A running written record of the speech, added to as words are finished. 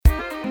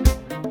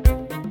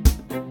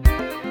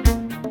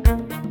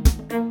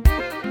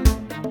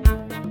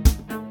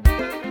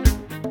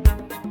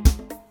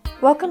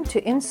Welcome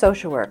to In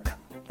Social Work,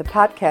 the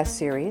podcast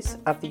series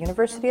of the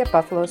University at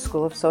Buffalo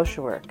School of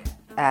Social Work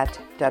at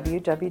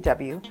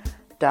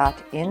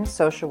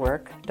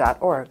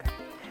www.insocialwork.org.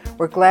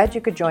 We're glad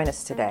you could join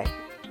us today.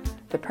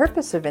 The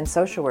purpose of In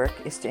Social Work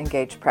is to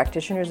engage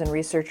practitioners and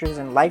researchers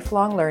in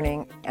lifelong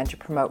learning and to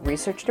promote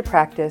research to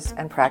practice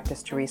and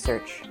practice to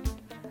research.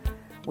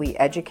 We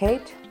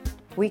educate,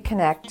 we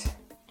connect,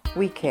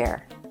 we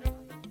care.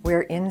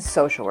 We're in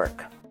social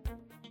work.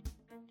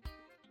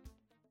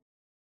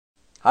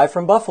 Hi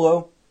from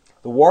Buffalo.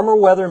 The warmer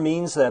weather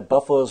means that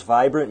Buffalo's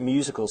vibrant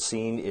musical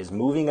scene is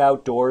moving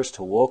outdoors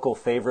to local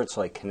favorites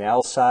like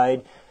Canal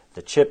Side,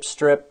 the Chip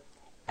Strip,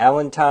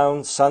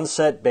 Allentown,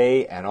 Sunset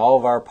Bay, and all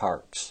of our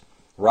parks.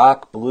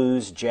 Rock,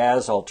 blues,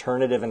 jazz,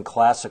 alternative, and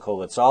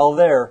classical, it's all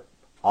there,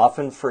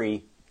 often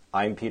free.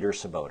 I'm Peter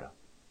Sabota.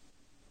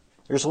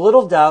 There's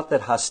little doubt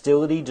that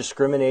hostility,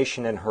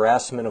 discrimination, and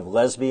harassment of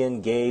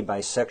lesbian, gay,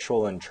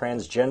 bisexual, and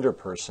transgender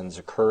persons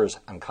occurs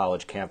on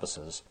college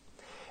campuses.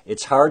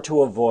 It's hard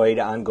to avoid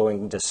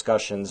ongoing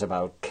discussions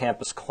about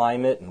campus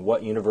climate and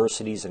what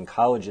universities and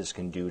colleges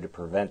can do to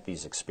prevent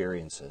these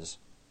experiences.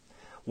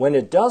 When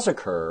it does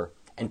occur,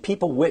 and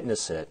people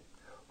witness it,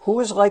 who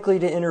is likely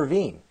to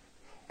intervene,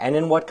 and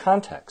in what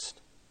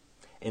context?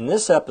 In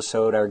this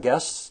episode, our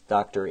guests,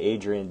 Dr.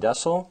 Adrienne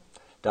Dessel,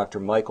 Dr.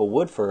 Michael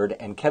Woodford,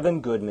 and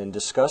Kevin Goodman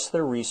discuss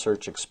their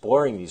research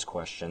exploring these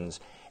questions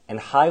and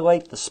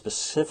highlight the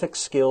specific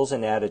skills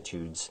and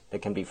attitudes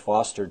that can be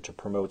fostered to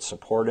promote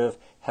supportive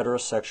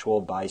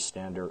heterosexual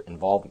bystander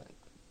involvement.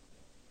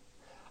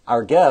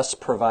 Our guests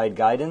provide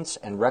guidance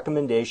and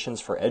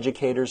recommendations for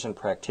educators and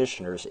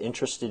practitioners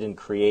interested in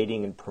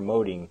creating and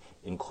promoting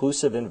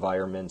inclusive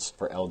environments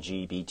for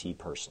LGBT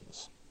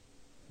persons.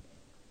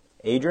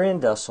 Adrienne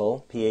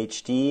Dessel,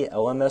 Ph.D.,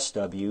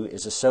 LMSW,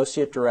 is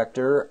Associate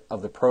Director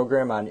of the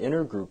Program on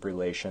Intergroup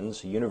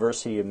Relations,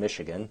 University of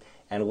Michigan,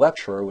 and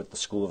lecturer with the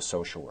School of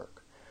Social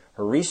Work.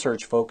 Her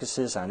research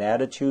focuses on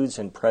attitudes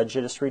and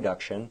prejudice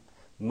reduction,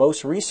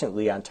 most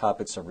recently on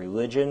topics of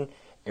religion,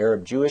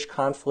 Arab-Jewish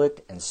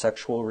conflict, and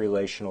sexual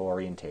relational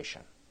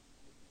orientation.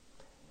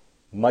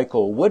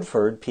 Michael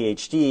Woodford,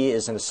 Ph.D.,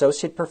 is an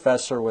Associate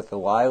Professor with the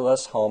Lyle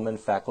S. Hallman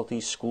Faculty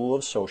School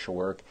of Social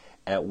Work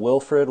at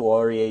Wilfrid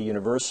Laurier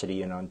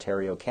University in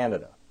Ontario,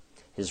 Canada.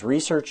 His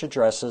research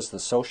addresses the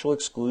social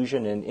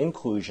exclusion and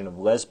inclusion of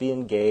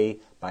lesbian, gay,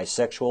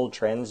 bisexual,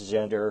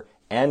 transgender,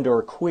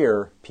 and/or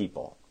queer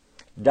people.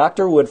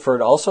 Dr.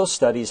 Woodford also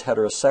studies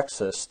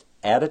heterosexist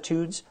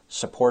attitudes,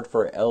 support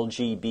for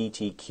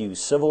LGBTQ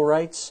civil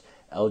rights,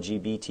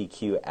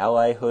 LGBTQ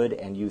allyhood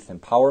and youth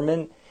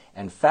empowerment,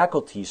 and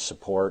faculty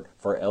support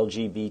for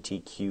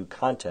LGBTQ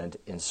content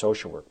in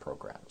social work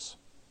programs.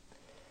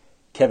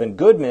 Kevin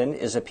Goodman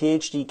is a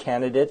Ph.D.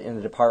 candidate in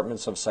the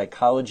Departments of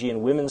Psychology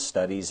and Women's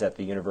Studies at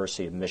the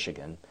University of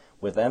Michigan,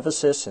 with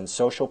emphasis in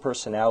social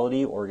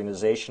personality,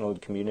 organizational, and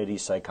community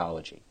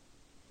psychology.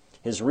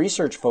 His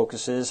research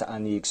focuses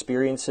on the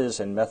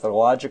experiences and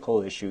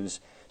methodological issues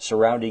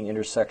surrounding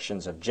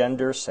intersections of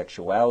gender,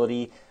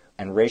 sexuality,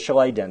 and racial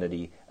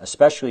identity,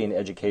 especially in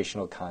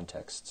educational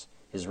contexts.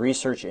 His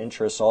research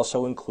interests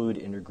also include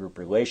intergroup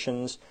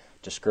relations,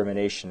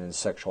 discrimination and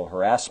sexual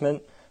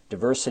harassment,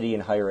 diversity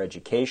in higher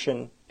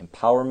education,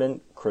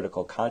 empowerment,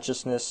 critical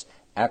consciousness,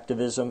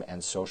 activism,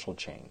 and social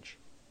change.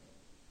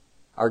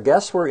 Our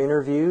guests were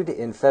interviewed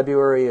in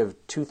February of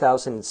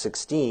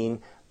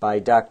 2016 by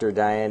Dr.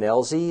 Diane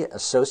Elzy,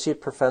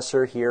 Associate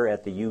Professor here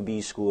at the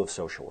UB School of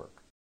Social Work.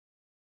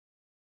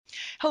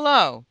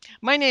 Hello,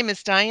 my name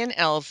is Diane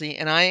Elzy,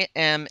 and I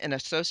am an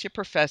Associate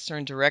Professor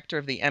and Director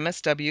of the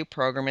MSW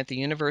program at the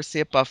University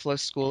of Buffalo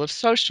School of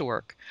Social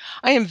Work.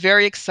 I am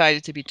very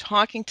excited to be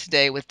talking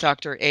today with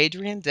Dr.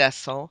 Adrienne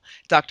Dessel,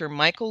 Dr.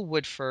 Michael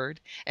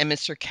Woodford, and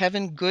Mr.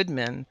 Kevin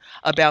Goodman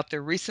about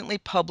their recently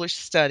published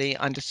study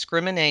on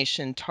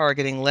discrimination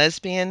targeting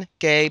lesbian,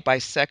 gay,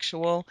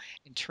 bisexual,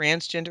 and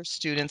transgender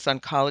students on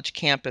college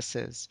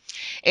campuses.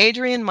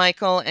 Adrienne,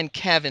 Michael, and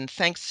Kevin,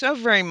 thanks so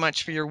very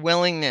much for your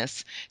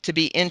willingness to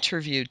be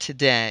interviewed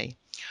today.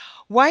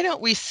 Why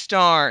don't we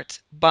start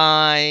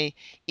by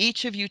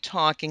each of you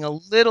talking a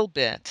little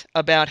bit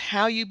about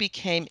how you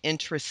became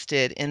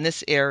interested in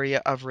this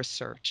area of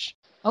research?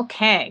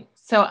 Okay,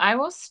 so I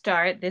will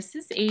start. This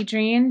is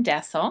Adrienne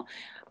Dessel,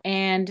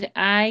 and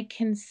I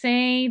can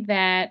say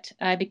that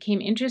I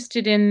became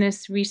interested in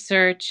this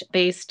research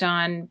based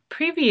on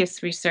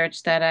previous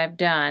research that I've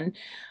done.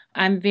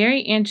 I'm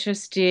very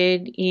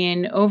interested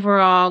in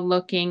overall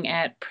looking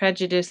at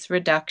prejudice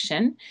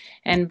reduction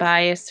and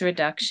bias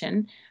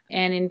reduction,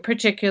 and in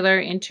particular,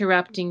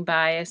 interrupting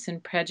bias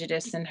and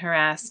prejudice and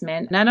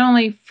harassment, not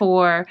only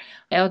for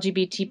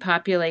LGBT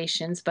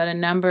populations, but a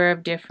number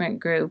of different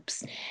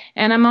groups.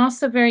 And I'm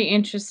also very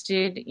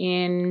interested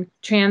in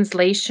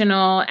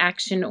translational,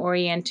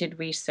 action-oriented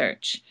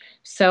research.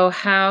 So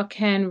how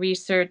can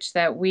research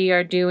that we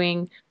are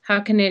doing,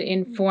 how can it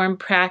inform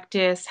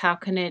practice? How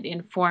can it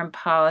inform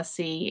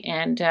policy?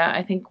 And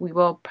I think we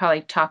will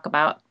probably talk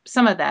about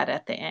some of that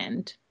at the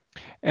end.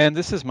 And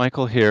this is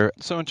Michael here.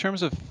 So, in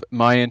terms of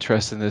my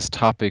interest in this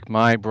topic,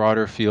 my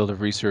broader field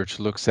of research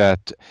looks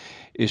at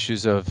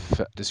issues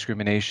of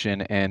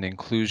discrimination and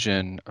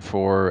inclusion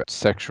for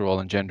sexual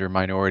and gender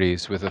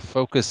minorities with a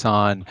focus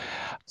on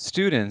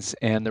students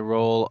and the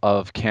role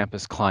of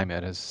campus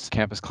climate, as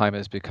campus climate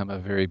has become a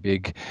very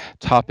big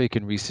topic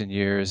in recent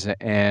years.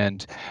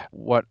 And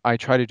what I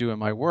try to do in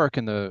my work,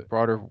 in the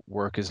broader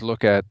work, is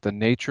look at the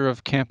nature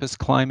of campus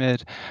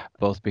climate,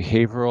 both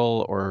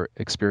behavioral or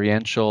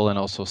experiential and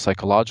also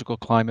psychological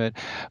climate,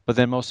 but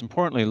then most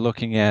importantly,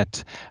 looking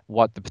at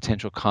what the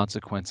potential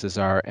consequences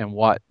are and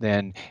what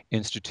then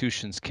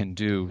institutions can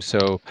do.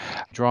 So,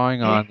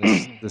 drawing on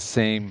this the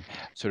same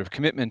sort of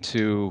commitment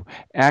to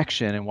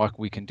action and what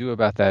we can do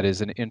about that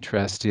is an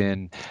interest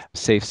in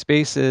safe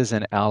spaces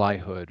and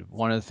allyhood.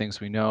 One of the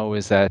things we know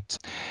is that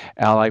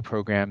ally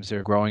programs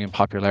are growing in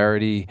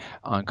popularity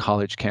on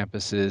college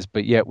campuses,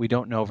 but yet we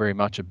don't know very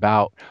much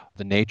about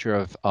the nature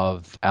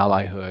of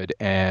allyhood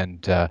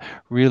and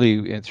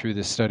really through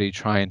this study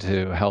trying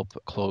to help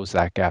close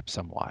that gap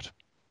somewhat.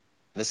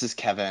 This is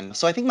Kevin.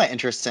 So I think my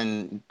interest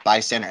in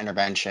bystander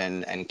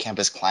intervention and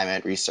campus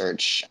climate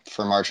research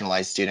for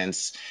marginalized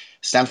students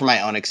stem from my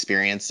own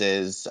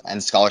experiences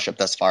and scholarship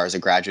thus far as a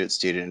graduate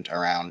student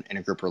around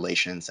intergroup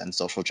relations and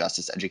social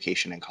justice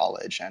education in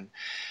college. And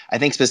I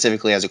think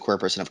specifically as a queer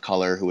person of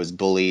color who was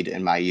bullied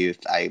in my youth,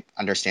 I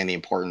understand the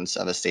importance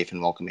of a safe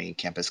and welcoming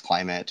campus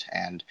climate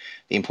and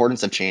the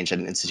importance of change at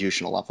an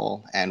institutional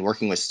level. And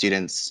working with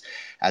students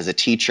as a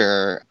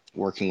teacher,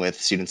 working with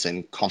students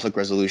in conflict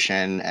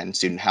resolution and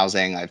student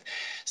housing, I've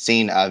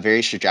seen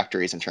various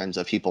trajectories in terms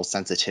of people's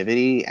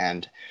sensitivity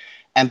and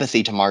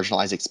empathy to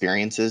marginalized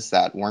experiences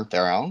that weren't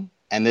their own.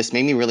 And this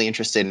made me really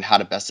interested in how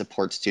to best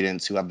support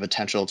students who have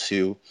potential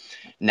to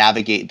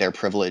navigate their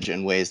privilege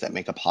in ways that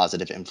make a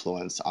positive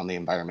influence on the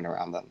environment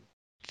around them.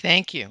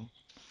 Thank you.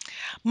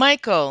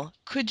 Michael,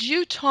 could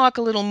you talk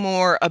a little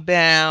more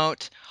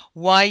about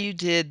why you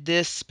did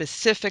this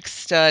specific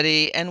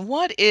study and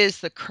what is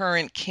the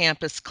current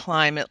campus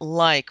climate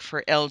like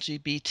for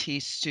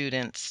LGBT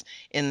students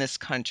in this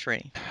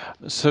country?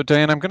 So,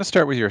 Diane, I'm going to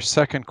start with your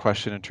second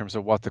question in terms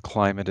of what the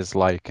climate is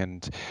like.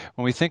 And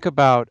when we think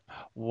about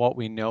what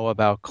we know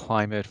about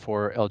climate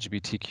for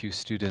LGBTQ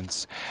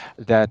students,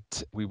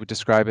 that we would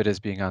describe it as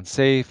being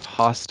unsafe,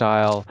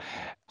 hostile.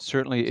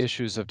 Certainly,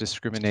 issues of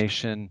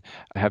discrimination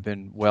have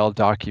been well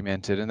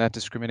documented, and that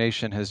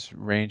discrimination has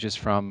ranges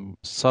from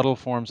subtle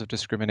forms of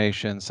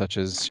discrimination, such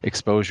as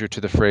exposure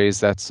to the phrase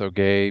 "that's so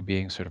gay"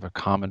 being sort of a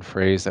common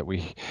phrase that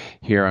we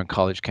hear on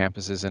college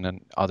campuses and in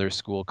other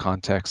school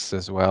contexts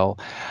as well,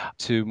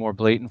 to more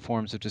blatant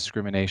forms of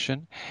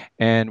discrimination.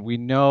 And we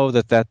know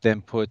that that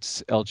then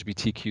puts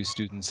LGBTQ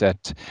students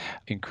at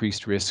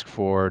increased risk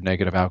for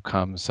negative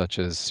outcomes such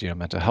as,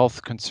 mental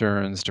health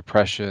concerns,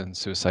 depression,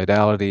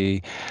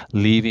 suicidality,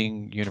 leaving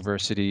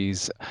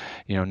universities,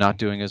 not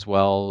doing as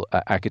well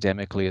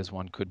academically as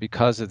one could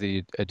because of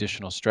the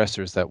additional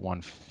stressors that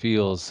one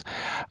feels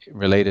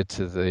related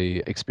to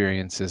the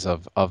experiences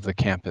of the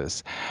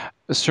campus.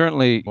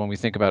 Certainly, when we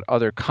think about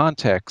other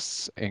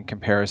contexts in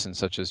comparison,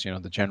 such as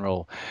the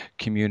general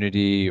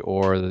community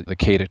or the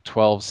K to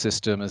 12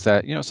 system, is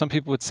that some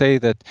people would say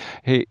that,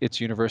 hey,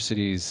 it's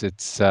universities,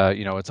 it's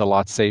a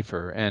lot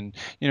safer, and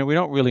we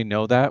don't really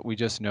know that. We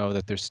just know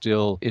that there's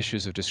still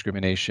issues of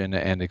discrimination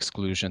and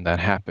exclusion that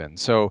happen.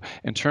 So,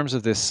 in terms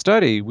of this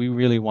study, we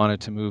really wanted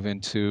to move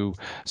into,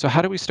 so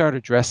how do we start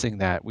addressing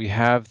that? We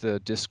have the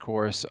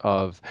discourse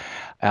of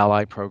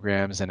ally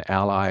programs and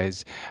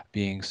allies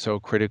being so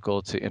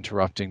critical to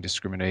interrupting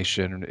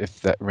discrimination,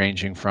 if that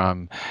ranging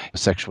from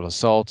sexual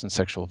assault and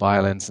sexual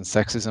violence and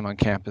sexism on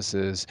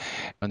campuses.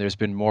 And there's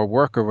been more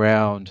work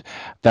around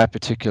that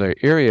particular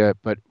area,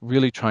 but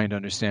really trying to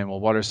understand,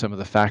 well, what are some of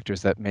the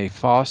factors that may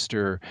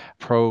foster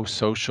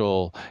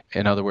pro-social,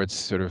 in other words,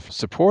 sort of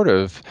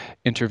supportive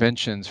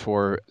interventions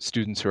for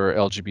students who are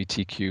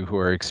LGBTQ who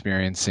are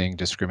experiencing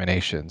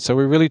discrimination. So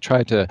we really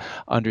tried to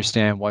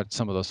understand what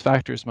some of those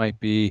factors might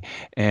be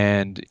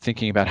and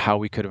thinking about how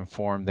we could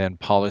inform then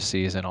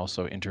policies and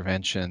also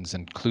interventions,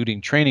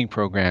 including training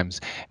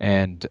programs,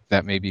 and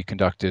that may be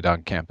conducted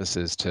on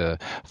campuses to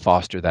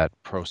foster that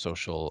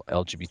pro-social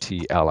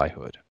LGBT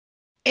allyhood.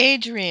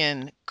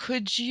 Adrienne,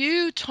 could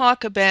you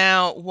talk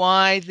about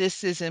why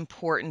this is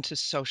important to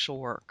social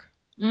work?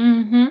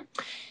 hmm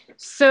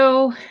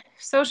So,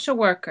 social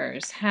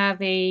workers have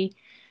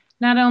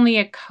not only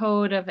a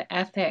code of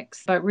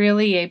ethics, but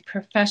really a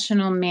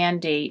professional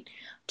mandate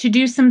to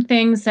do some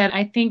things that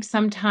I think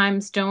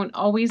sometimes don't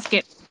always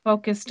get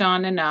focused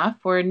on enough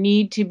or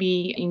need to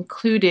be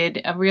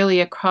included really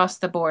across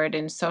the board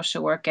in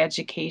social work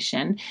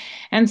education.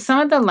 And some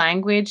of the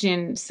language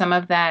in some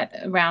of that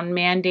around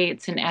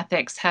mandates and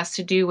ethics has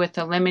to do with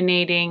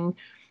eliminating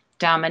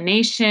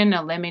domination,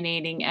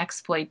 eliminating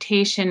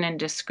exploitation and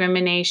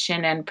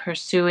discrimination, and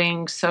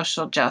pursuing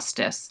social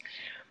justice.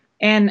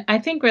 And I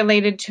think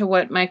related to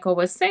what Michael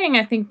was saying,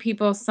 I think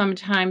people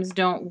sometimes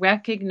don't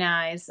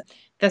recognize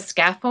the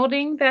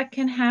scaffolding that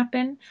can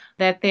happen,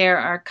 that there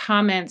are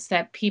comments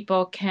that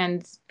people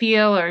can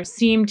feel or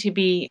seem to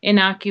be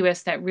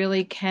innocuous that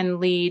really can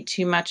lead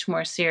to much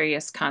more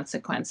serious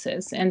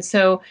consequences. And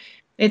so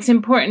it's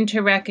important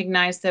to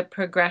recognize the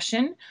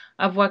progression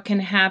of what can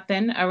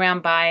happen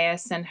around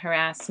bias and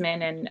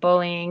harassment and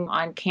bullying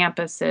on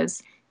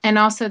campuses. And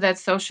also that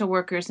social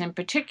workers in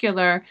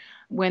particular,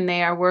 when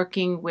they are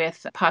working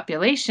with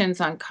populations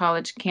on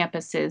college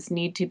campuses,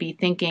 need to be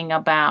thinking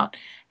about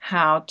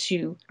how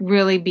to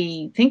really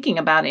be thinking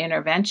about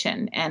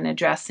intervention and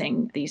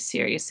addressing these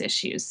serious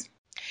issues.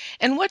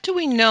 And what do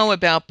we know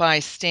about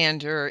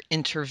bystander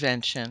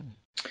intervention?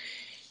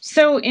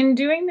 So, in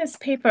doing this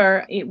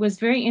paper, it was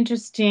very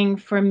interesting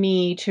for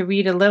me to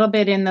read a little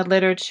bit in the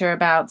literature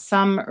about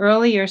some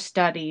earlier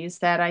studies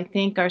that I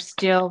think are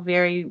still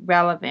very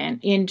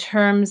relevant in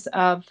terms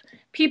of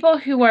people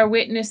who are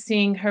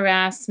witnessing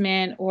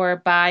harassment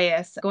or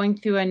bias going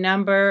through a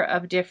number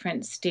of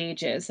different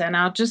stages. And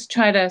I'll just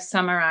try to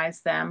summarize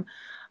them.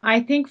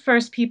 I think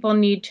first people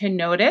need to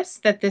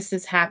notice that this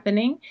is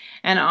happening,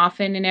 and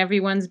often in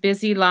everyone's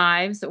busy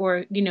lives,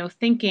 or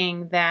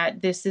thinking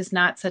that this is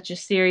not such a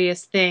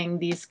serious thing,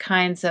 these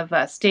kinds of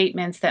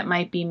statements that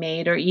might be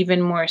made, or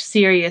even more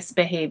serious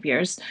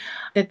behaviors,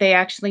 that they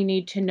actually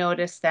need to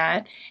notice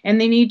that,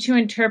 and they need to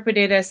interpret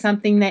it as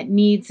something that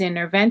needs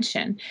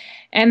intervention.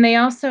 And they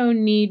also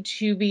need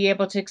to be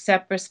able to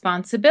accept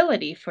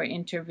responsibility for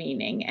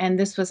intervening. And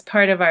this was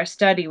part of our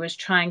study, was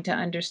trying to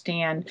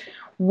understand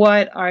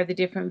what are the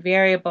different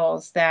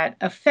variables that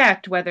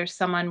affect whether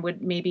someone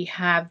would maybe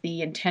have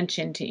the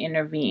intention to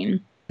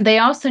intervene. They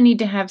also need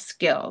to have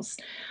skills.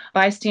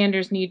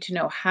 Bystanders need to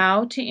know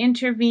how to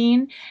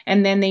intervene,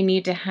 and then they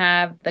need to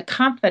have the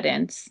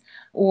confidence,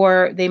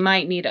 or they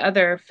might need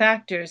other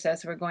factors,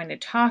 as we're going to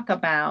talk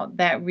about,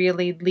 that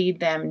really lead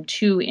them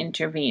to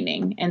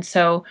intervening. And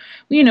so,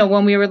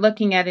 when we were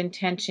looking at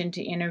intention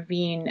to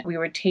intervene, we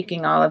were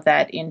taking all of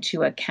that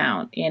into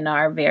account in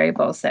our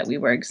variables that we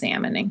were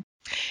examining.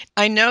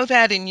 I know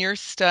that in your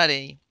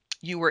study,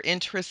 you were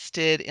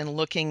interested in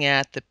looking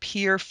at the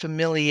peer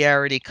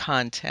familiarity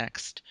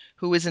context.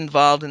 Who is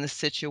involved in the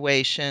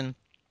situation,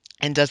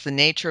 and does the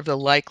nature of the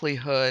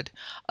likelihood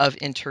of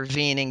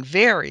intervening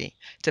vary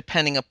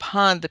depending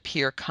upon the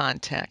peer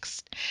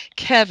context?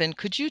 Kevin,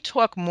 could you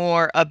talk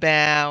more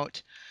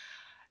about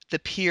the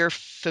peer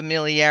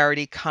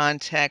familiarity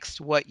context,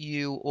 what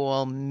you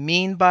all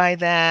mean by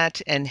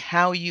that, and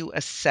how you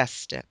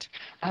assessed it?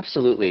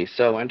 Absolutely.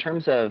 So, in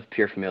terms of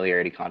peer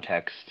familiarity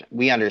context,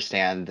 we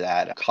understand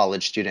that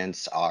college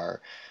students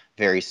are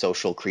very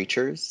social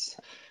creatures.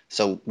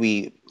 So,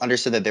 we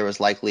understood that there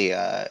was likely,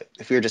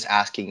 if we were just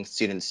asking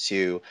students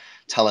to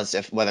tell us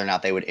if whether or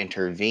not they would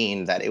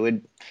intervene, that it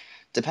would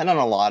depend on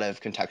a lot of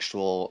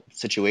contextual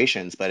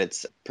situations. But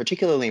it's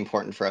particularly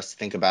important for us to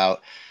think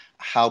about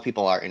how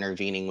people are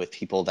intervening with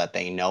people that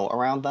they know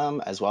around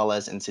them, as well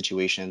as in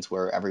situations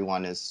where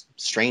everyone is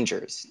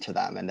strangers to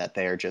them and that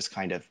they are just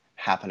kind of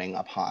happening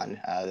upon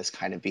this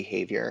kind of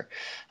behavior.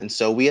 And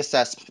so we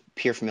assess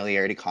peer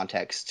familiarity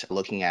context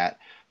looking at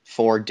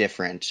 4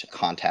 different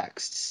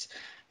contexts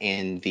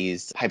in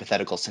these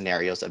hypothetical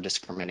scenarios of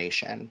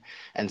discrimination.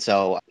 And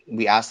so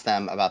we ask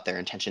them about their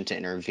intention to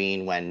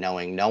intervene when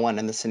knowing no one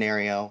in the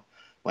scenario,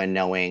 when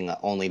knowing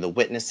only the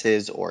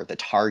witnesses or the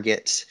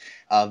target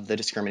of the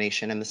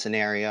discrimination in the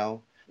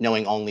scenario,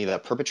 knowing only the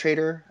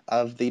perpetrator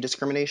of the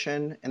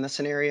discrimination in the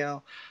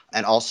scenario,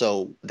 and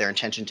also their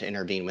intention to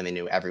intervene when they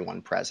knew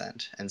everyone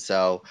present. And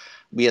so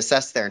we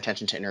assessed their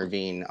intention to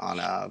intervene on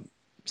a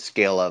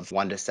scale of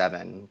 1 to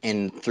 7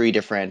 in 3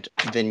 different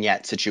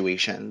vignette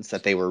situations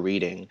that they were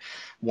reading.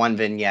 One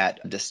vignette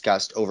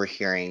discussed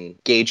overhearing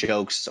gay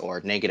jokes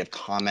or negative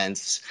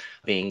comments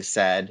being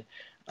said.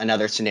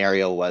 Another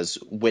scenario was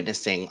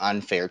witnessing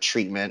unfair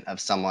treatment of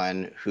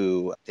someone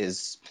who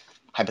is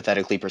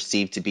hypothetically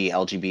perceived to be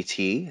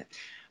LGBT,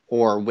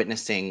 or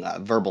witnessing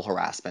verbal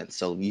harassment,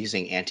 so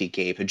using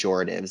anti-gay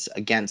pejoratives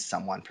against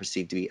someone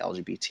perceived to be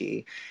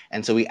LGBT.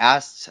 And so we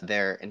asked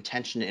their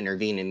intention to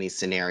intervene in these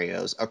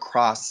scenarios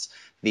across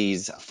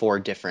these 4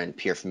 different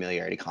peer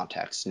familiarity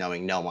contexts,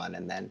 knowing no one,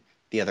 and then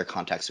the other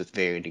contexts with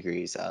varying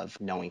degrees of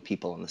knowing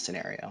people in the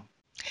scenario.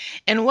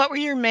 And what were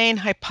your main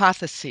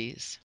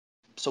hypotheses?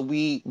 So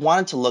we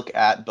wanted to look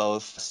at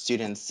both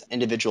students'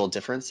 individual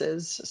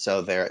differences,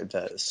 so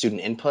the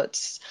student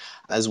inputs,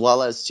 as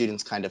well as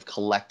students' kind of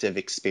collective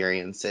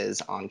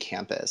experiences on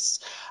campus.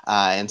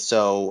 And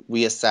so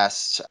we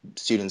assessed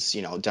students,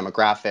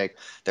 demographic,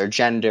 their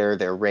gender,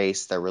 their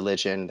race, their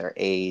religion, their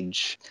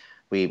age.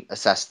 We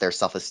assessed their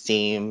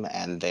self-esteem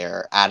and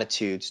their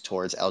attitudes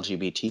towards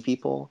LGBT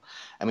people.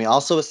 And we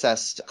also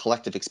assessed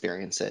collective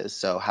experiences,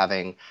 so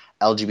having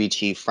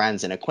LGBT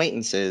friends and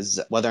acquaintances,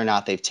 whether or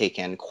not they've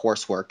taken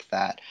coursework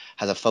that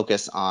has a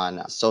focus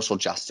on social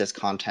justice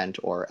content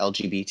or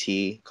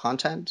LGBT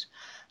content,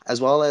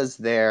 as well as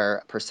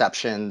their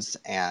perceptions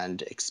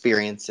and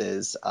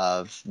experiences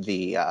of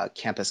the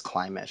campus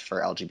climate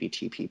for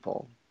LGBT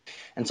people.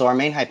 And so our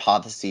main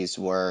hypotheses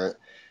were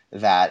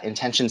that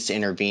intentions to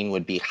intervene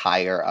would be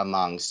higher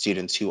among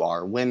students who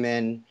are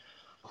women,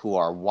 who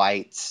are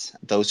white,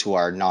 those who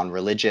are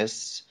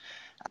non-religious,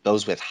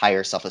 those with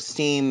higher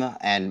self-esteem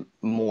and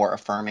more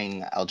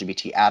affirming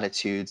LGBT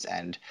attitudes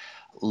and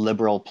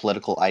liberal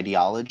political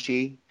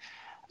ideology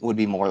would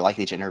be more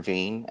likely to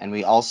intervene. And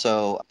we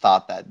also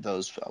thought that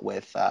those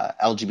with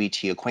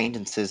LGBT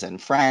acquaintances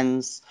and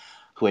friends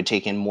who had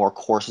taken more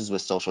courses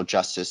with social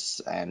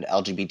justice and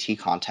LGBT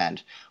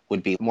content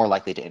would be more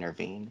likely to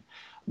intervene.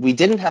 We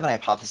didn't have an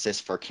hypothesis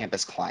for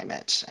campus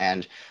climate.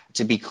 And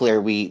to be clear,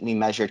 we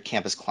measured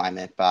campus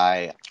climate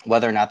by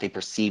whether or not they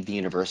perceive the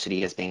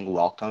university as being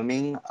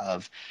welcoming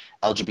of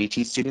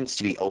LGBT students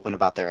to be open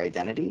about their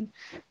identity.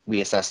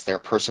 We assessed their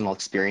personal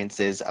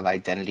experiences of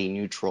identity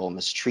neutral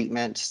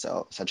mistreatment,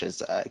 such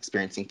as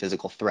experiencing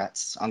physical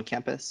threats on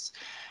campus,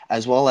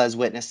 as well as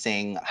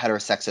witnessing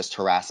heterosexist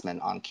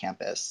harassment on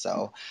campus.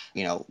 So,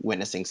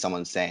 witnessing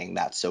someone saying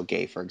that's so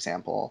gay, for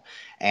example.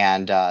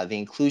 And the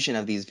inclusion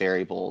of these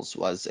variables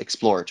was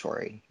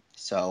exploratory.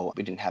 So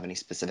we didn't have any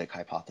specific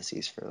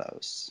hypotheses for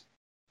those.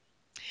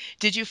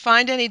 Did you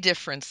find any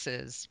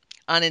differences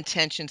on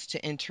intentions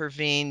to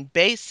intervene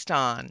based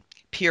on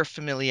peer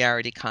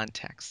familiarity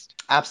context?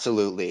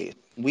 Absolutely.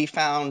 We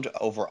found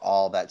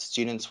overall that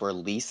students were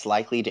least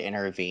likely to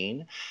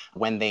intervene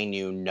when they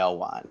knew no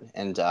one.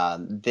 And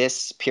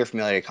this peer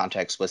familiarity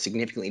context was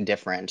significantly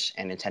different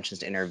in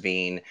intentions to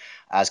intervene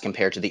as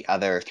compared to the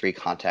other three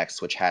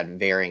contexts, which had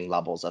varying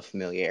levels of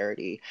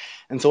familiarity.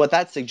 And so, what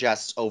that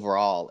suggests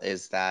overall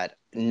is that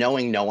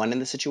knowing no one in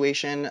the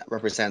situation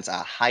represents a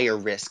higher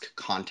risk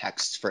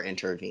context for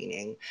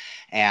intervening.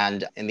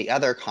 And in the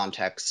other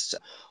context,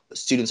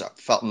 students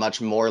felt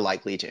much more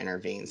likely to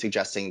intervene,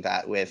 suggesting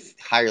that with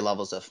higher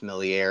levels of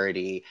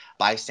familiarity,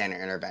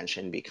 bystander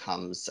intervention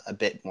becomes a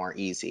bit more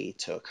easy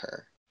to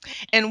occur.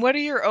 And what are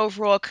your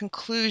overall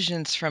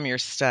conclusions from your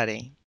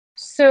study?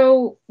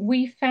 So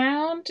we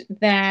found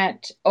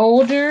that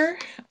older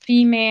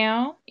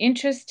female,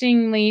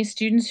 interestingly,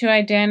 students who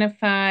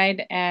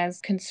identified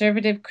as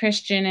conservative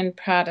Christian and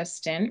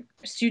Protestant,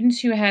 students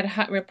who had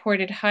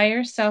reported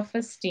higher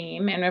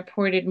self-esteem and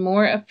reported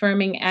more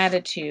affirming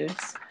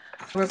attitudes,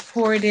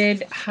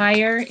 reported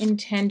higher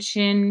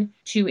intention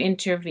to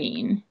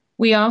intervene.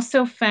 We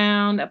also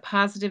found a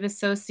positive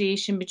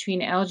association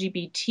between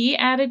LGBT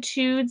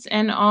attitudes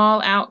and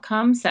all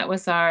outcomes. That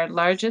was our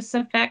largest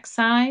effect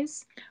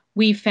size.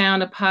 We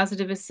found a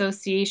positive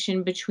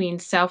association between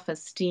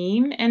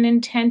self-esteem and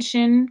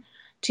intention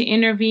to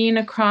intervene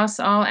across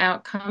all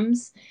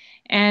outcomes.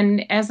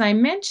 And as I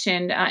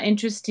mentioned,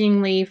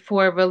 interestingly,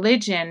 for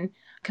religion,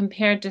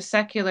 compared to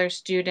secular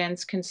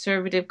students,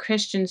 conservative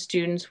Christian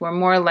students were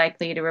more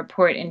likely to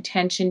report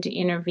intention to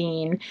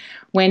intervene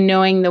when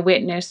knowing the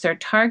witness or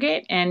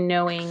target and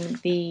knowing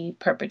the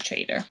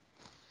perpetrator.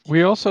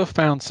 We also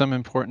found some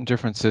important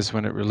differences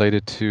when it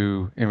related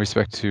to, in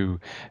respect to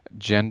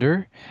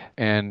gender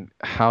and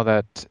how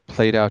that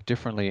played out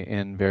differently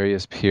in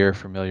various peer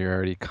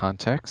familiarity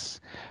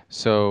contexts.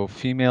 So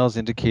females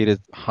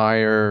indicated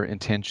higher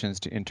intentions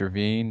to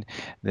intervene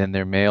than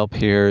their male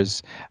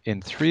peers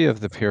in three of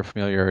the peer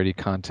familiarity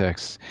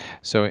contexts,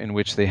 so in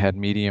which they had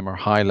medium or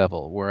high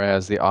level,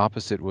 whereas the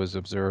opposite was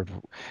observed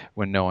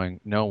when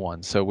knowing no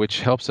one. So which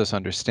helps us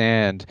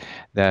understand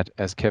that,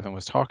 as Kevin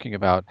was talking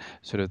about,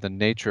 sort of the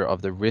nature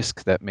of the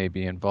risk that may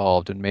be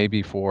involved, and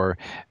maybe for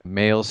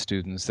male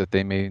students that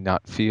they may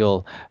not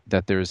feel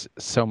that there's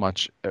so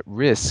much at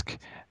risk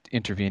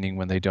intervening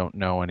when they don't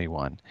know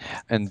anyone.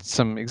 And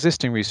some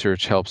existing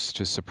research helps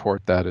to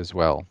support that as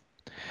well.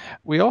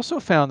 We also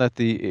found that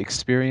the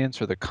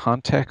experience or the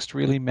context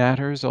really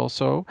matters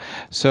also.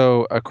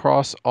 So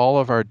across all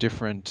of our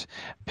different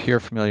peer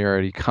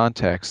familiarity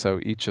contexts, so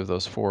each of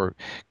those four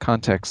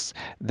contexts,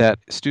 that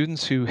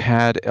students who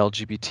had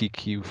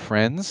LGBTQ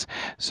friends,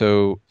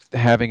 so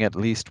having at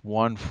least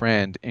one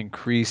friend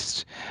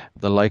increased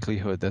the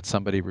likelihood that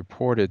somebody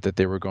reported that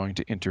they were going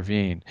to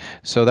intervene.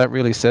 So that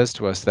really says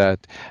to us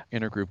that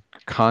intergroup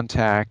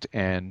contact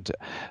and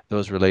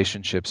those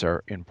relationships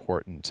are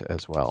important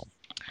as well.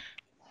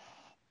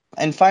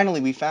 And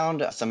finally, we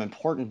found some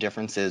important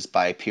differences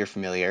by peer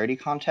familiarity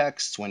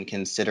contexts when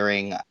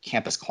considering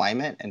campus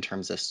climate in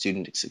terms of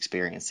students'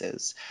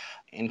 experiences.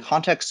 In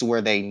contexts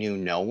where they knew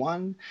no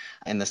one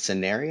in the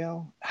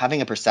scenario,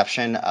 having a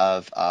perception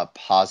of a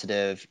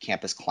positive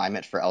campus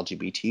climate for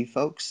LGBT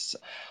folks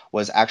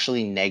was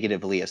actually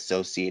negatively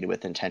associated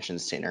with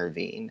intentions to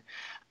intervene.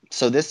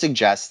 So this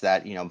suggests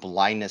that,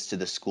 blindness to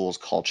the school's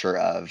culture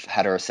of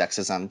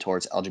heterosexism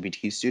towards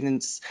LGBT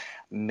students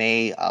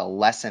may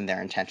lessen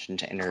their intention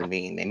to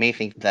intervene. They may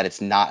think that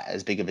it's not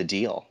as big of a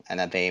deal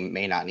and that they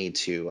may not need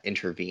to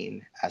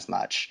intervene as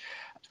much.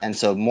 And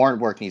so more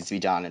work needs to be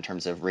done in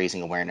terms of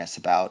raising awareness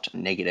about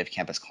negative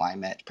campus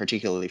climate,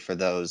 particularly for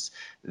those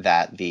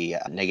that the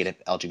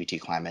negative LGBT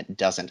climate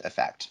doesn't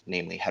affect,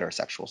 namely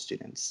heterosexual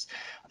students.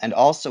 And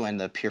also in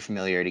the peer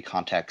familiarity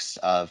context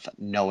of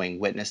knowing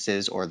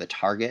witnesses or the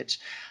target,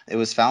 it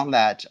was found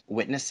that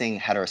witnessing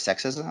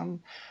heterosexism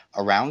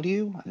around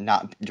you,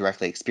 not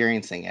directly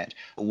experiencing it,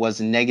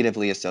 was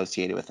negatively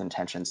associated with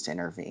intentions to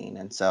intervene.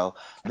 And so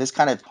this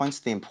kind of points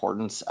to the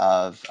importance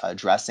of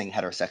addressing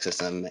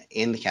heterosexism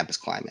in the campus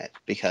climate,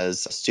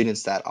 because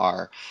students that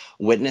are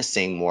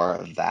witnessing more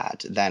of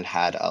that then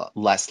had a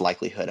less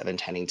likelihood of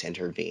intending to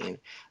intervene,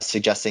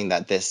 suggesting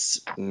that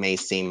this may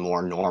seem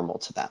more normal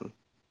to them.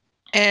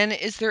 And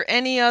is there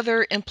any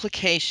other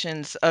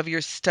implications of your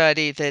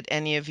study that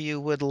any of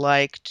you would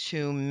like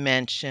to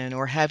mention,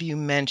 or have you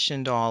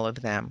mentioned all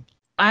of them?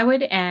 I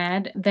would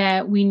add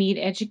that we need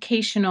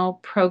educational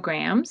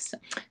programs,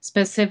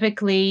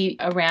 specifically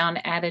around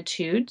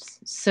attitudes.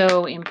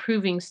 So,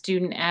 improving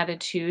student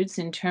attitudes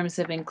in terms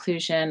of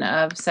inclusion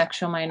of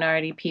sexual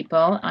minority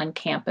people on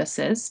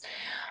campuses.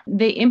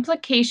 The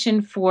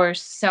implication for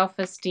self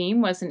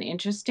esteem was an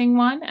interesting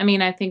one. I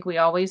mean, I think we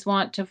always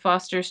want to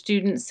foster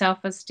student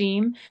self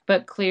esteem,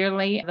 but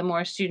clearly, the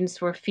more students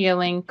were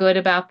feeling good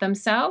about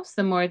themselves,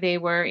 the more they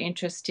were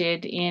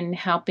interested in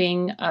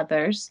helping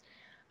others.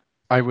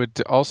 I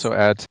would also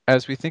add,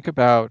 as we think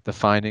about the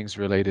findings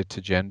related to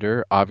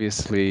gender,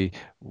 obviously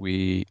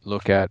we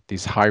look at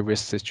these high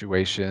risk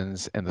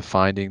situations and the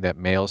finding that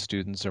male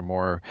students are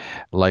more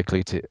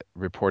likely to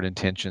report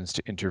intentions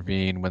to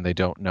intervene when they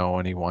don't know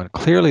anyone.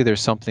 Clearly, there's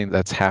something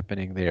that's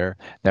happening there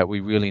that we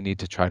really need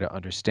to try to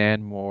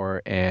understand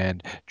more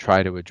and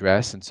try to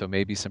address. And so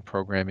maybe some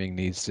programming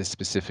needs to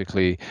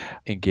specifically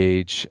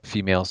engage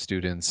female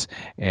students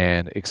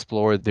and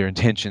explore their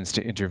intentions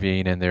to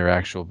intervene and their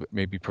actual,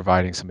 maybe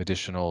providing some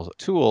additional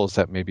tools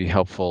that may be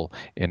helpful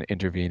in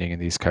intervening in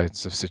these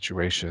kinds of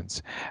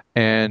situations.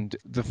 And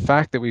the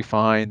fact that we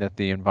find that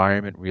the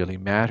environment really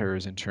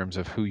matters in terms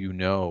of who you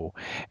know,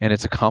 and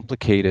it's a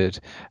complicated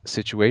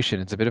situation.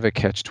 It's a bit of a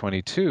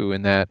catch-22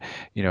 in that,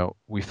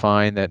 we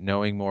find that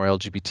knowing more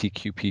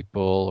LGBTQ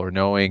people or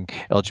knowing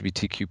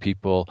LGBTQ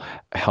people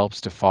helps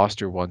to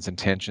foster one's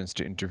intentions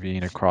to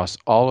intervene across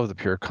all of the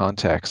peer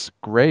contexts.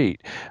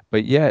 Great.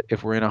 But yet,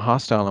 if we're in a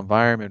hostile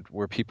environment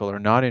where people are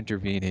not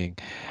intervening,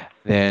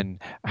 then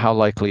how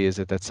likely is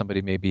it that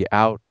somebody may be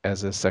out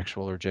as a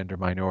sexual or gender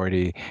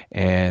minority?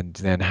 And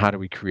then how do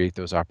we create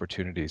those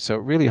opportunities? So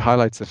it really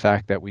highlights the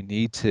fact that we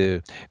need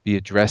to be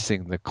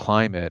addressing the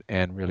climate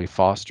and really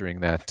fostering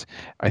that,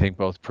 I think,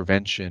 both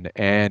prevention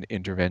and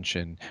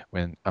intervention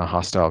when a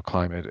hostile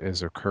climate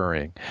is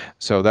occurring.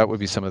 So that would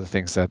be some of the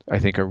things that I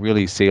think are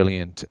really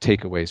salient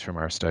takeaways from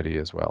our study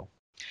as well.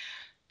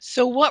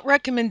 So, what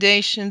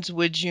recommendations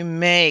would you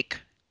make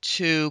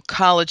to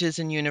colleges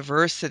and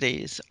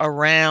universities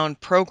around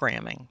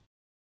programming?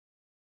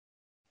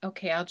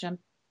 Okay, I'll jump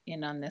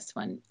in on this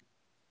one.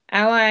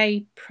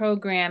 Ally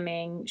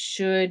programming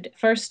should,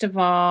 first of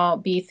all,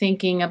 be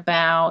thinking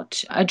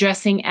about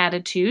addressing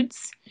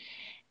attitudes.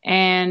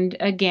 And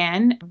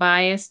again,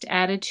 biased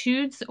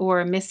attitudes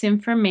or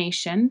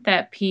misinformation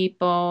that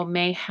people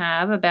may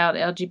have about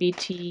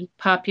LGBT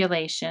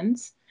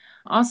populations.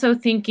 Also,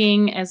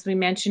 thinking, as we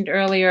mentioned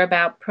earlier,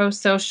 about pro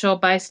social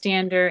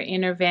bystander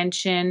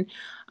intervention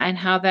and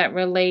how that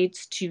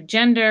relates to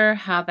gender,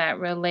 how that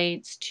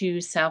relates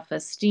to self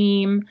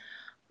esteem.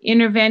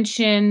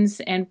 Interventions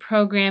and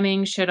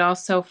programming should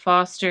also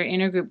foster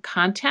intergroup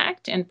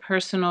contact and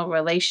personal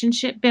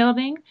relationship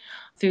building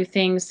through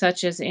things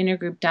such as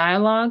intergroup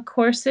dialogue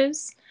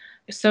courses.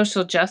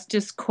 Social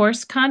justice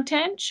course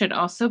content should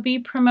also be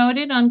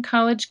promoted on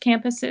college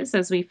campuses,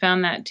 as we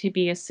found that to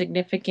be a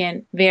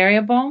significant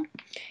variable.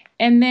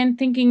 And then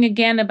thinking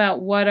again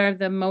about what are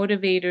the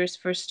motivators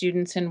for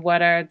students and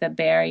what are the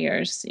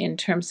barriers in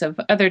terms of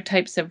other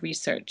types of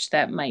research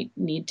that might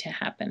need to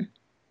happen.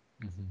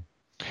 Mhm.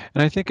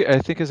 And I think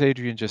as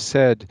Adrienne just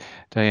said,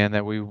 Diane,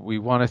 that we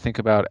want to think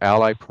about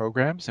ally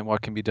programs and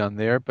what can be done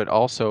there, but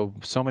also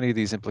so many of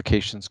these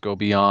implications go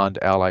beyond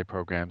ally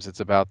programs. It's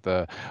about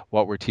the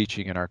what we're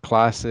teaching in our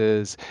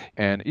classes,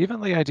 and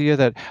even the idea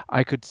that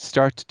I could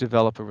start to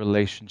develop a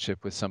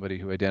relationship with somebody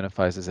who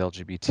identifies as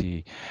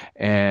LGBT,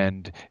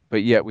 and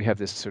but yet we have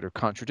this sort of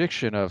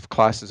contradiction of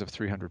classes of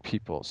 300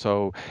 people.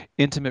 So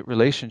intimate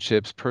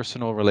relationships,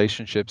 personal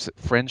relationships,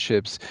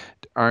 friendships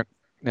aren't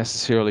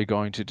necessarily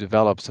going to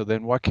develop. So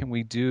then what can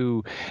we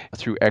do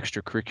through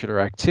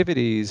extracurricular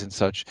activities and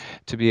such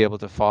to be able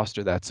to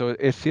foster that? So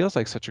it feels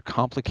like such a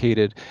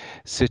complicated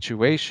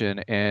situation.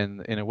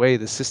 And in a way,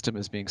 the system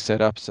is being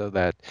set up so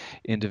that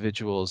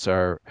individuals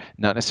are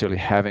not necessarily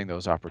having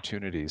those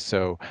opportunities.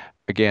 So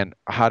again,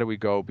 how do we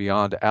go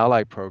beyond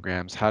ally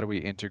programs? How do we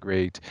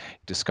integrate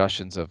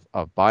discussions of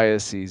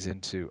biases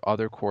into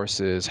other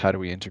courses? How do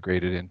we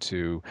integrate it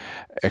into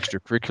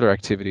extracurricular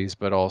activities,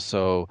 but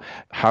also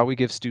how we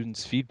give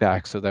students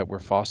feedback so that we're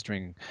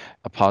fostering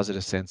a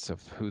positive sense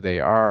of who they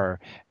are.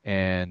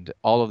 And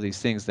all of these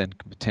things then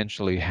can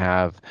potentially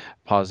have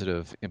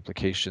positive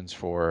implications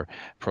for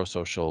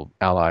pro-social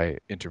ally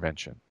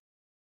intervention.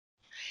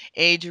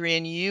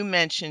 Adrienne, you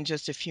mentioned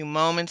just a few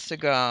moments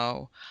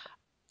ago,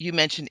 you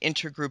mentioned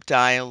intergroup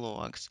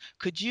dialogues.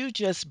 Could you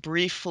just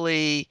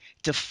briefly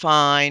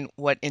define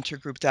what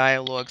intergroup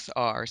dialogues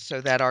are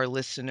so that our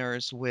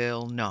listeners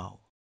will know?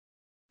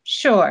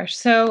 Sure.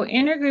 So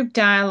intergroup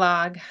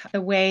dialogue, the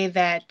way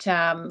that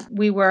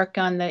we work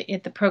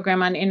at the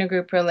program on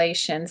intergroup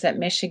relations at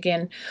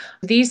Michigan,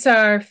 these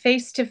are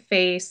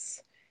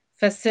face-to-face,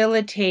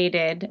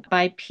 facilitated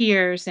by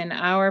peers in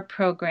our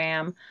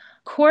program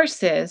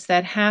courses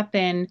that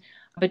happen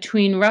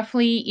between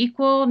roughly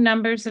equal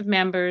numbers of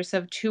members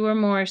of two or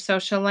more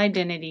social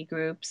identity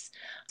groups.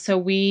 So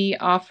we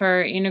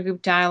offer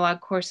intergroup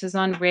dialogue courses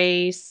on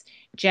race,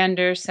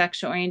 gender,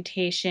 sexual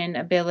orientation,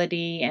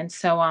 ability, and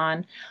so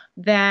on,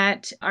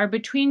 that are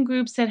between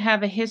groups that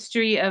have a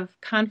history of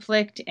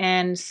conflict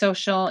and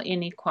social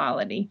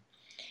inequality.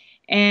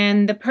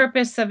 And the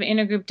purpose of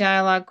intergroup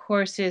dialogue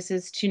courses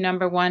is to,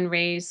 number one,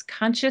 raise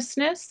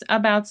consciousness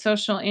about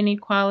social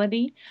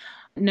inequality.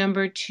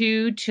 Number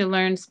two, to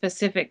learn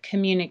specific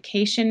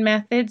communication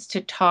methods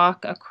to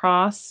talk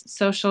across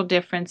social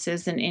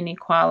differences and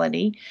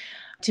inequality,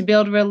 to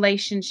build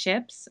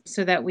relationships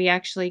so that we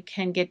actually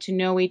can get to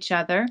know each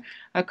other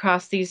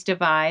across these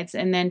divides,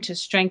 and then to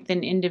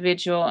strengthen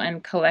individual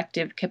and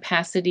collective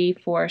capacity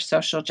for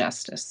social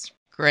justice.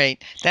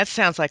 Great. That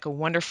sounds like a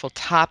wonderful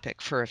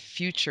topic for a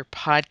future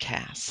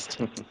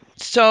podcast.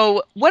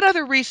 So, what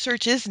other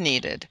research is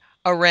needed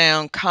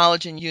around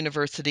college and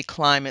university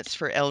climates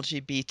for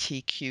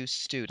LGBTQ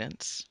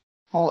students?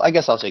 Well, I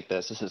guess I'll take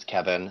this. This is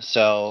Kevin.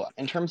 So,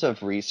 in terms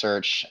of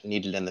research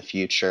needed in the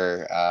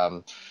future,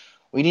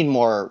 we need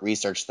more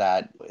research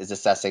that is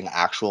assessing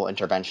actual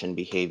intervention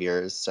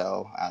behaviors.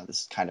 So,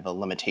 this is kind of a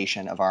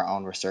limitation of our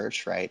own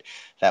research, right?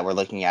 That we're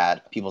looking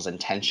at people's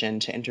intention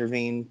to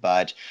intervene,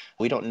 but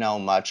we don't know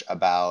much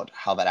about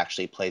how that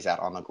actually plays out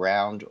on the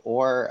ground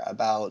or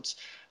about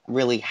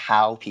really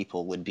how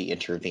people would be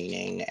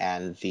intervening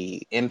and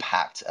the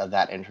impact of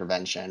that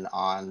intervention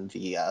on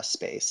the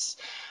space.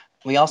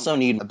 We also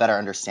need a better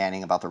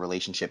understanding about the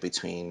relationship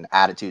between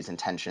attitudes,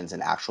 intentions,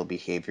 and actual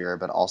behavior,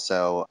 but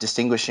also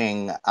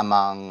distinguishing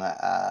among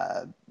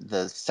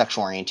the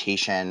sexual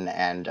orientation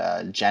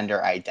and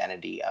gender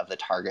identity of the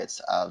targets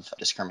of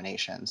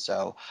discrimination.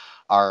 So,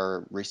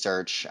 our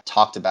research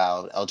talked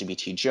about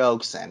LGBT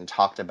jokes and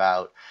talked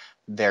about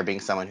there being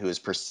someone who is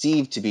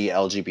perceived to be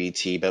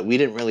LGBT, but we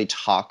didn't really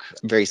talk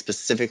very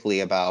specifically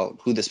about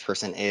who this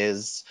person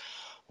is,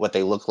 what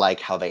they look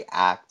like, how they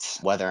act,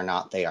 whether or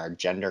not they are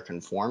gender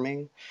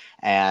conforming,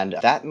 and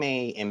that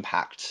may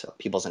impact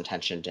people's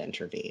intention to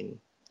intervene.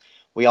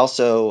 We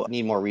also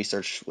need more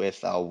research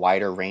with a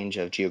wider range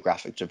of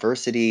geographic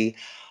diversity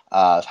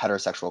of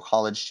heterosexual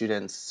college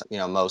students.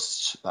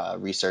 Most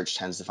research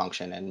tends to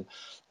function in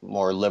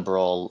more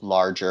liberal,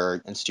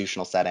 larger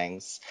institutional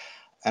settings,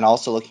 and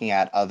also looking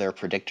at other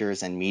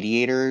predictors and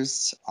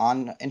mediators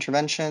on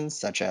interventions,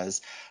 such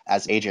as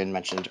Adrienne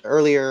mentioned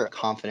earlier,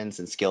 confidence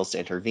and skills to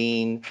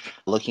intervene,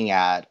 looking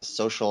at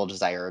social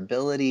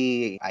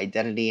desirability,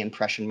 identity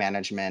impression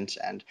management,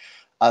 and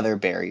other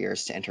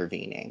barriers to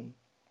intervening.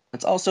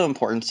 It's also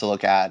important to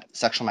look at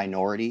sexual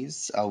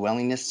minorities'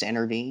 willingness to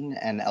intervene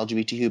and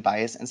LGBTQ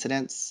bias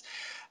incidents.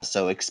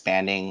 So,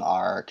 expanding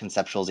our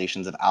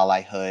conceptualizations of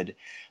allyhood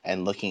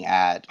and looking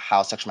at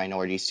how sexual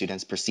minority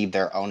students perceive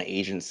their own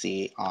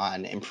agency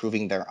on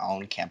improving their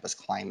own campus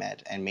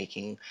climate and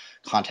making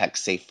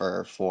context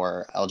safer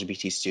for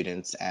LGBT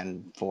students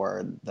and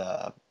for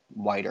the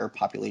wider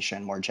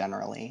population more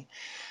generally.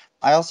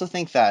 I also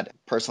think that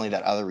personally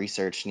that other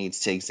research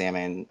needs to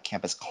examine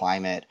campus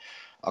climate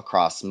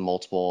across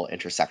multiple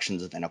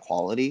intersections of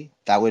inequality.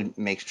 That would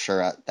make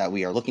sure that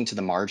we are looking to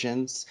the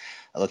margins,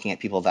 looking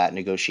at people that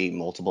negotiate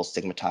multiple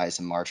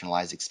stigmatized and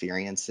marginalized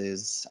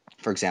experiences.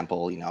 For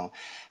example,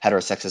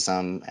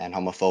 heterosexism and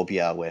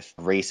homophobia with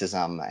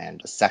racism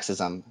and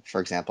sexism, for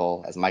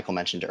example, as Michael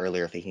mentioned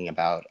earlier, thinking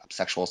about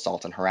sexual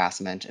assault and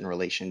harassment in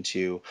relation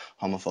to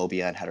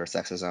homophobia and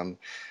heterosexism.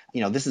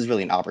 This is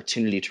really an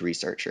opportunity to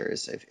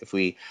researchers. If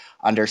we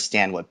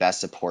understand what best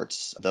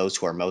supports those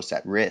who are most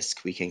at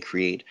risk, we can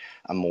create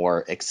a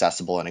more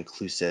accessible and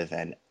inclusive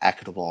and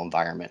equitable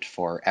environment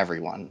for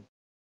everyone.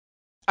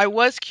 I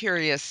was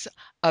curious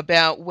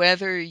about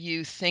whether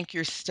you think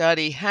your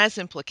study has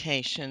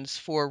implications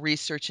for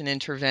research and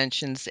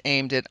interventions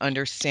aimed at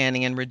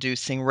understanding and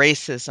reducing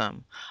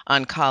racism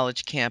on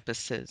college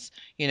campuses.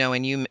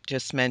 And you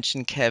just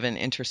mentioned, Kevin,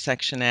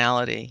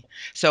 intersectionality.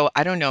 So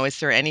I don't know, is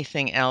there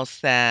anything else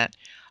that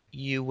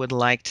you would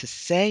like to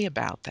say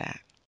about that?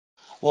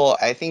 Well,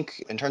 I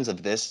think in terms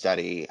of this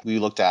study, we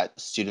looked at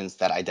students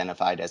that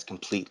identified as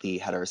completely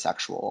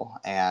heterosexual.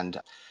 And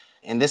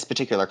in this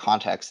particular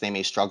context, they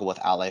may struggle with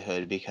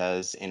allyhood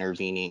because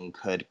intervening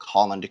could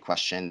call into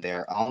question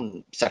their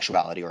own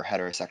sexuality or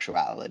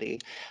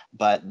heterosexuality.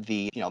 But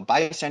the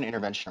bystander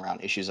intervention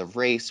around issues of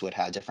race would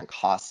have different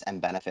costs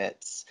and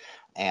benefits.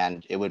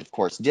 And it would, of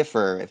course,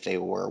 differ if they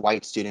were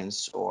white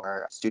students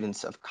or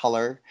students of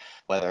color,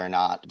 whether or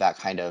not that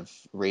kind of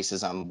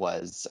racism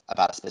was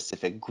about a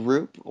specific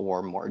group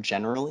or more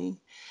generally.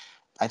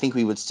 I think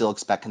we would still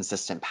expect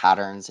consistent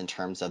patterns in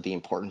terms of the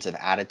importance of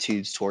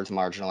attitudes towards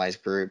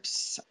marginalized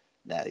groups,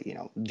 that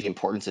the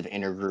importance of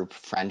intergroup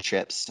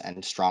friendships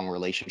and strong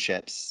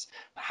relationships,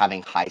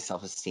 having high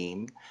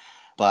self-esteem.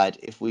 But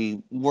if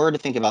we were to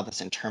think about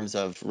this in terms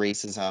of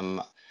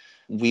racism,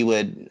 we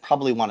would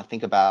probably want to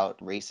think about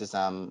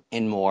racism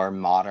in more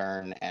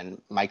modern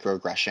and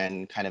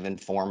microaggression kind of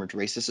informed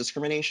racist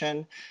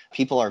discrimination.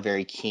 People are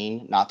very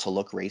keen not to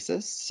look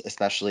racist,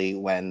 especially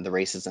when the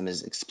racism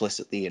is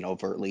explicitly and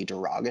overtly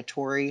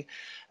derogatory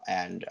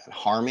and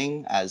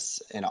harming,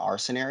 as in our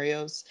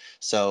scenarios.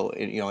 So,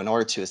 in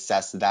order to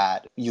assess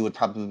that, you would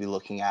probably be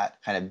looking at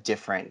kind of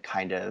different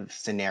kind of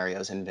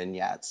scenarios and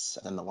vignettes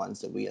than the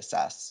ones that we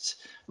assessed,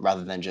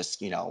 rather than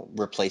just,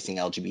 replacing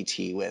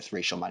LGBT with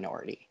racial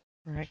minority.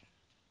 Right.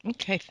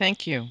 Okay,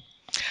 thank you.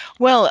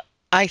 Well,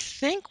 I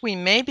think we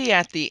may be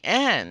at the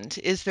end.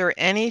 Is there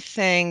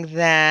anything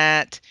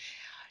that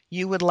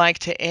you would like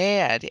to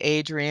add,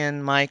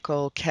 Adrienne,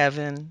 Michael,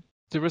 Kevin?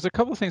 There was a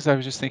couple of things I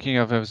was just thinking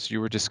of as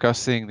you were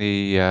discussing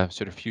the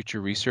sort of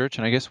future research,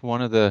 and I guess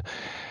one of the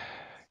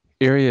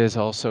areas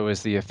also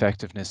is the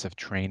effectiveness of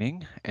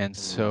training. And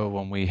so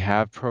when we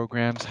have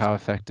programs, how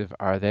effective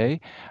are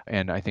they?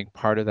 And I think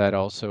part of that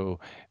also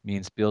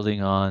means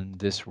building on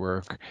this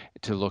work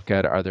to look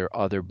at, are there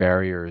other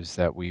barriers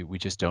that we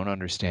just don't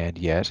understand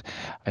yet?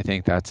 I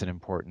think that's an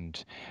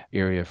important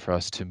area for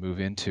us to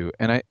move into.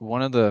 And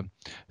one of the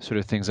sort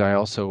of things I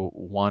also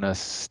want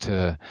us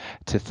to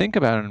think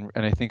about,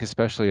 and I think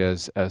especially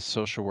as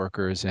social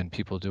workers and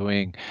people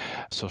doing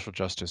social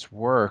justice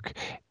work,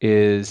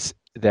 is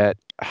that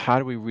how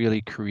do we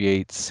really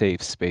create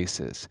safe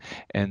spaces?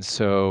 And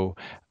so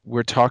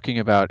we're talking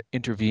about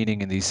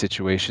intervening in these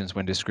situations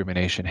when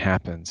discrimination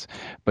happens,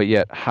 but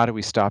yet how do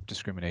we stop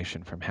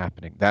discrimination from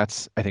happening?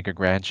 That's, I think, a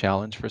grand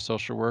challenge for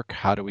social work.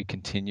 How do we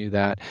continue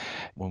that?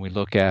 When we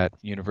look at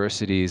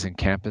universities and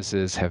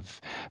campuses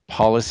have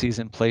policies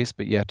in place,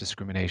 but yet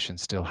discrimination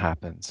still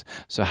happens.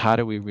 So how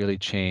do we really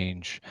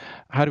change,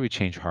 how do we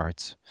change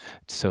hearts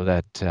so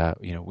that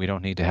we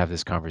don't need to have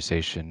this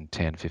conversation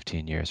 10,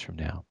 15 years from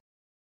now?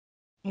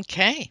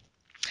 Okay.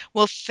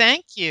 Well,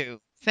 thank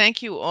you.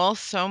 Thank you all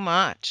so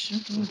much. You're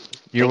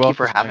Thank you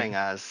for welcome, having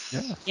Diane. us.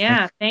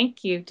 Yeah,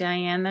 thank you,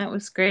 Diane. That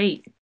was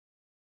great.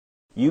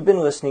 You've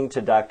been listening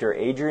to Dr.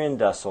 Adrienne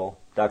Dessel,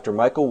 Dr.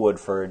 Michael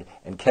Woodford,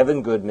 and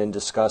Kevin Goodman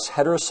discuss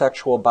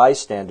heterosexual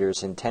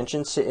bystanders'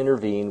 intentions to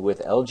intervene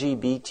with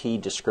LGBT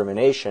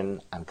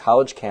discrimination on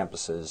college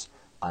campuses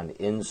on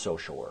In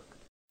Social Work.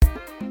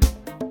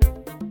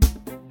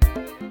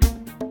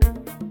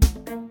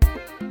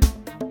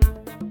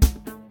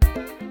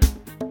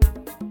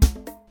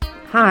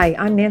 Hi,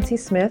 I'm Nancy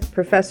Smith,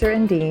 Professor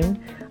and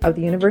Dean of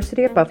the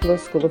University at Buffalo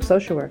School of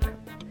Social Work.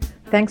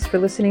 Thanks for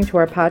listening to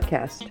our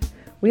podcast.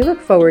 We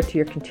look forward to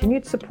your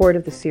continued support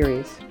of the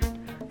series.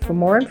 For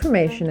more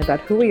information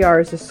about who we are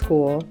as a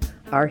school,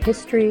 our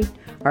history,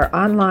 our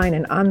online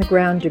and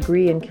on-the-ground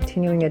degree and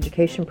continuing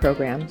education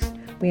programs,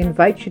 we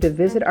invite you to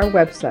visit our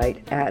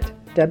website at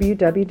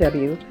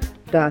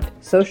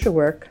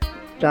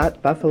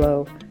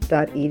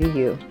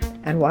www.socialwork.buffalo.edu.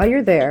 And while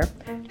you're there,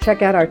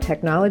 check out our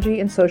Technology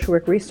and Social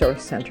Work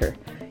Resource Center.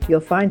 You'll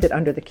find it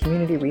under the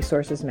Community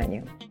Resources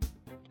menu.